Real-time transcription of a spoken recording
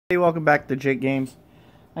Hey, welcome back to Jake Games.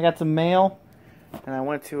 I got some mail, and I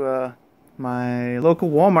went to my local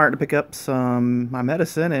Walmart to pick up my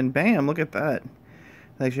medicine, and bam, look at that.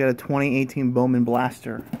 I actually had a 2018 Bowman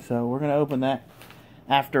blaster, so we're gonna open that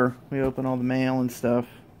after we open all the mail and stuff.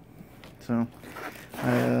 So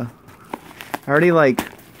I already I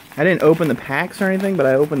didn't open the packs or anything, but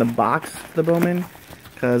I opened the box of the Bowman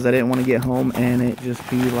because I didn't want to get home and it just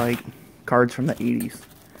be like cards from the 80s.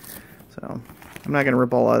 So I'm not going to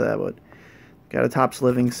rip all of that, but got a Topps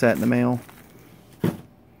Living set in the mail.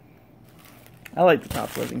 I like the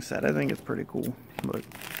Topps Living set. I think it's pretty cool, but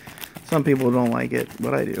some people don't like it,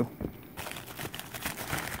 but I do.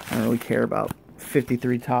 I don't really care about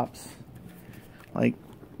 53 Topps, like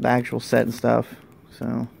the actual set and stuff.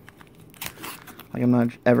 So, like, I'm not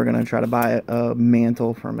ever going to try to buy a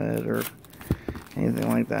mantle from it or anything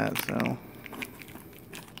like that, so.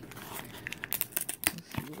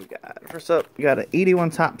 First up, we got an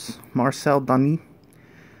 81 Topps Marcel Dunny.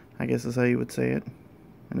 I guess that's how you would say it.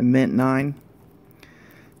 And a mint 9.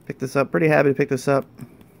 Picked this up. Pretty happy to pick this up.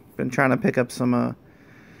 Been trying to pick up some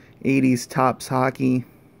 80s Topps hockey.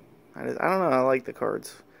 I don't know. I like the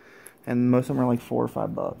cards. And most of them are like $4 or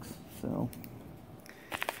 $5. So,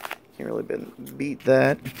 can't really beat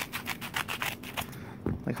that.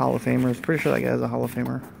 Like Hall of Famers. Pretty sure that guy is a Hall of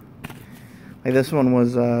Famer. Like this one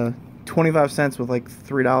was 25 cents with like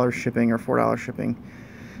 $3 shipping or $4 shipping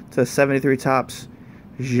to 73 Topps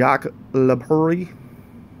Jacques Laporie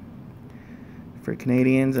for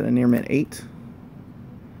Canadians and a near mint 8.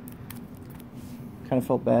 Kind of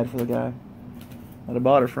felt bad for the guy that I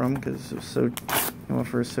bought it from because it was so,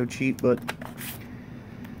 so cheap, but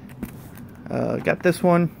got this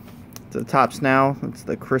one. It's the Topps Now. It's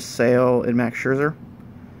the Chris Sale and Max Scherzer.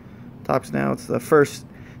 Topps Now. It's the first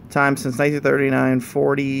time since 1939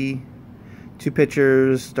 42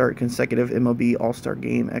 pitchers start consecutive MLB All-Star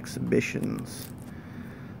Game exhibitions.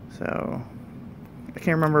 So I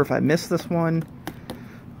can't remember if I missed this one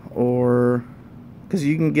or because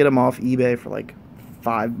you can get them off eBay for like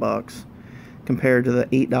 $5 compared to the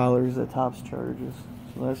 $8 that Topps charges.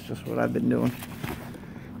 So that's just what I've been doing.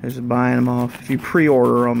 Just buying them off. If you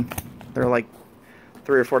pre-order them, they're like $3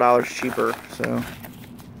 or $4 cheaper. So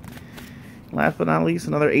last but not least,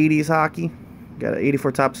 another 80s hockey. Got an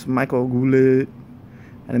 84 Topps Michael Goulet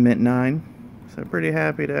and a mint 9. So pretty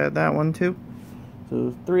happy to add that one too.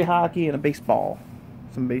 So 3 hockey and a baseball.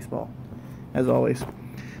 Some baseball, as always.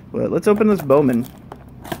 But let's open this Bowman.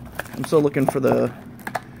 I'm still looking for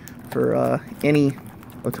any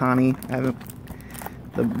Ohtani. I haven't.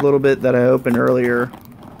 The little bit that I opened earlier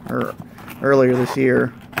this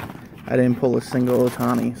year, I didn't pull a single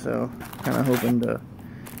Ohtani. So kind of hoping to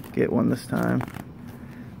get one this time.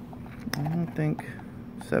 I don't think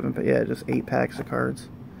 7, but yeah, just 8 packs of cards.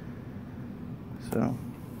 So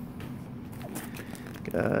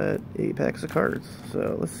got 8 packs of cards.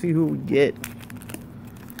 So let's see who we get.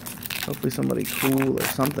 Hopefully somebody cool or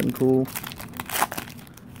something cool.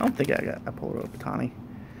 I don't think I pulled up Ohtani.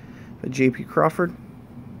 But J.P. Crawford,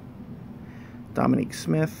 Dominique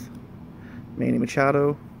Smith, Manny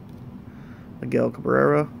Machado, Miguel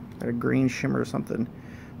Cabrera, got a green shimmer or something.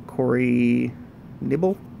 Corey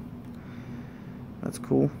Nibble. That's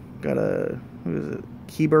cool. Got a, who is it?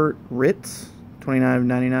 Keibert Ritz,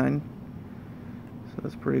 $29.99. So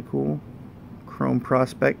that's pretty cool. Chrome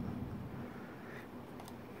Prospect.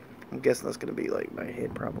 I'm guessing that's going to be like my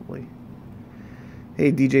hit probably.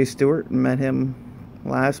 Hey, DJ Stewart. Met him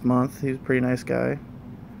last month. He's a pretty nice guy.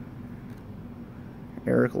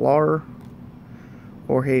 Eric Lauer,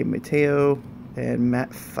 Jorge Mateo, and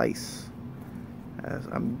Matt Theis. As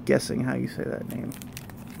I'm guessing how you say that name.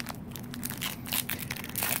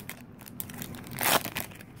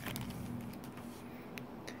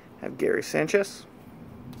 Have Gary Sanchez,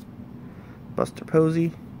 Buster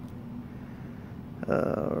Posey,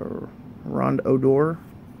 Ron Odor.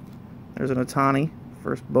 There's an Ohtani,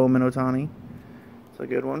 first Bowman Ohtani. It's a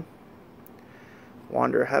good one.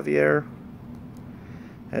 Wander Javier.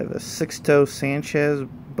 I have a Sixto Sanchez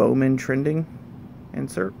Bowman trending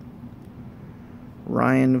insert.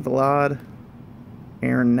 Ryan Vlad,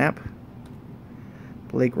 Aaron Knapp,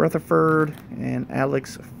 Blake Rutherford, and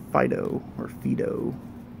Alex Fido, or Fido.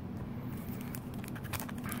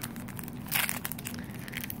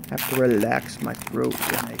 Have to relax my throat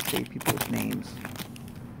when I say people's names.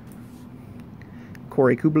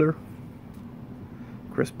 Corey Kubler,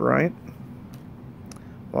 Chris Bryant,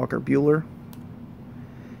 Walker Buehler,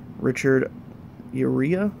 Richard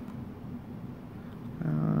Urea.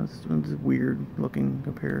 This one's weird looking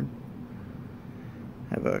compared.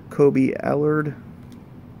 I have a Kobe Allard,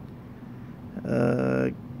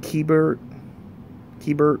 Keibert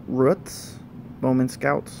Keibert Ruetz, Bowman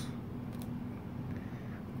Scouts.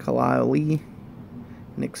 Kalil Lee,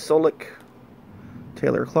 Nick Solik,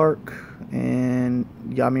 Taylor Clark, and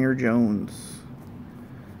Yamir Jones.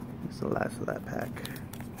 That's the last of that pack.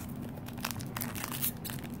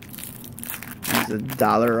 It's a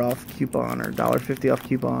 $1 off coupon, or $1.50 off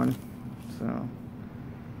coupon. So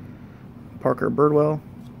Parker Birdwell,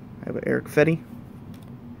 I have Eric Fetty,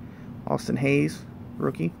 Austin Hayes,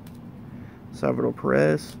 rookie, Salvador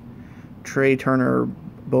Perez, Trey Turner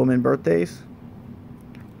Bowman birthdays.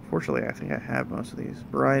 Fortunately, I think I have most of these.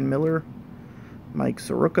 Brian Miller, Mike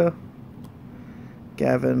Soroka,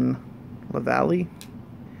 Gavin LaValle,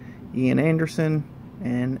 Ian Anderson,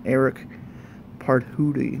 and Eric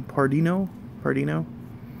Pardino. I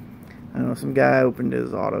don't know, some guy opened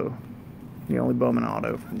his auto. The only Bowman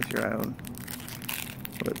auto from this year I own.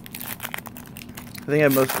 But I think I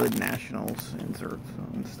have most of the Nationals inserts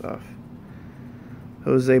and stuff.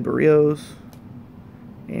 Jose Barrios,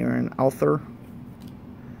 Aaron Alther,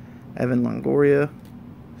 Evan Longoria,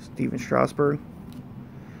 Steven Strasburg,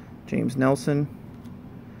 James Nelson,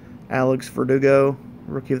 Alex Verdugo,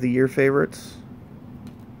 Rookie of the Year favorites,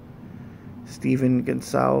 Steven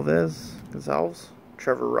Gonsalves,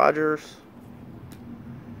 Trevor Rogers,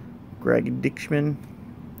 Greg Dickman,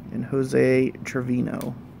 and Jose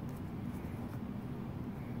Trevino.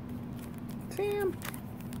 Sam,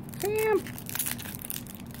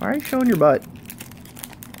 why are you showing your butt?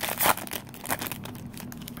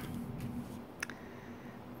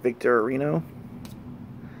 Victor Areno,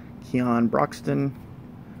 Keon Broxton,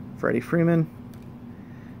 Freddie Freeman,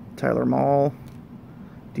 Tyler Mahl,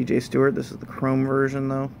 DJ Stewart. This is the Chrome version,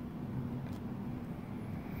 though.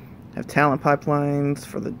 Have talent pipelines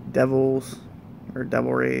for the Devils, or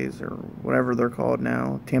Devil Rays, or whatever they're called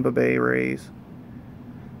now. Tampa Bay Rays,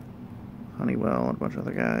 Honeywell, and a bunch of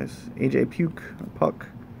other guys. AJ Puck,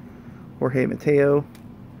 Jorge Mateo,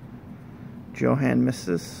 Johan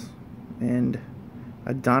Missis, and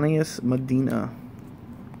Adonis Medina.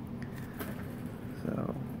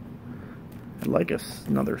 So I'd like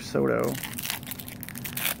another Soto.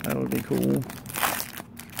 That would be cool.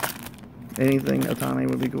 Anything Otani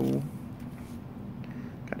would be cool.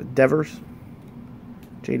 Got a Devers,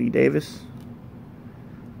 JD Davis,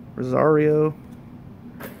 Rosario,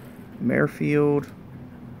 Merrifield.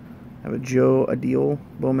 I have a Joe Adil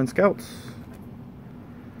Bowman Scouts,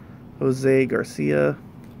 Jose Garcia,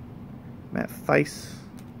 Matt Theis,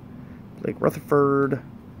 Blake Rutherford,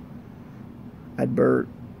 Adbert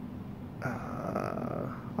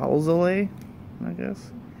Alzolay, I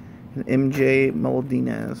guess, and MJ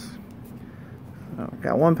Moldinez. So,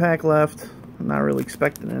 got one pack left. I'm not really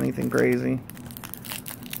expecting anything crazy.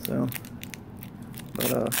 So,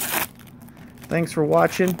 but thanks for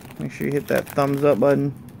watching. Make sure you hit that thumbs up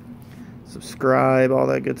button, subscribe, all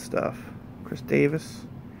that good stuff. Chris Davis,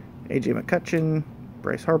 AJ McCutcheon,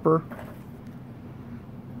 Bryce Harper,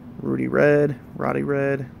 Roddy Red,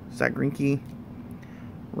 Zach Greinke,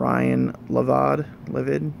 Ryan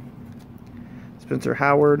Levid, Spencer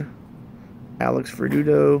Howard, Alex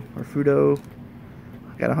Fudo.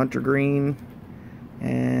 Got a Hunter Green,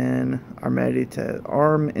 and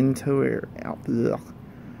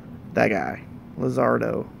that guy,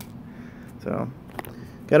 Lizardo. So,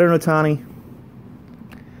 got an Otani.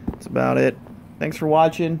 That's about it. Thanks for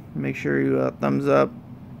watching. Make sure you thumbs up,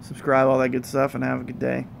 subscribe, all that good stuff, and have a good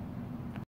day.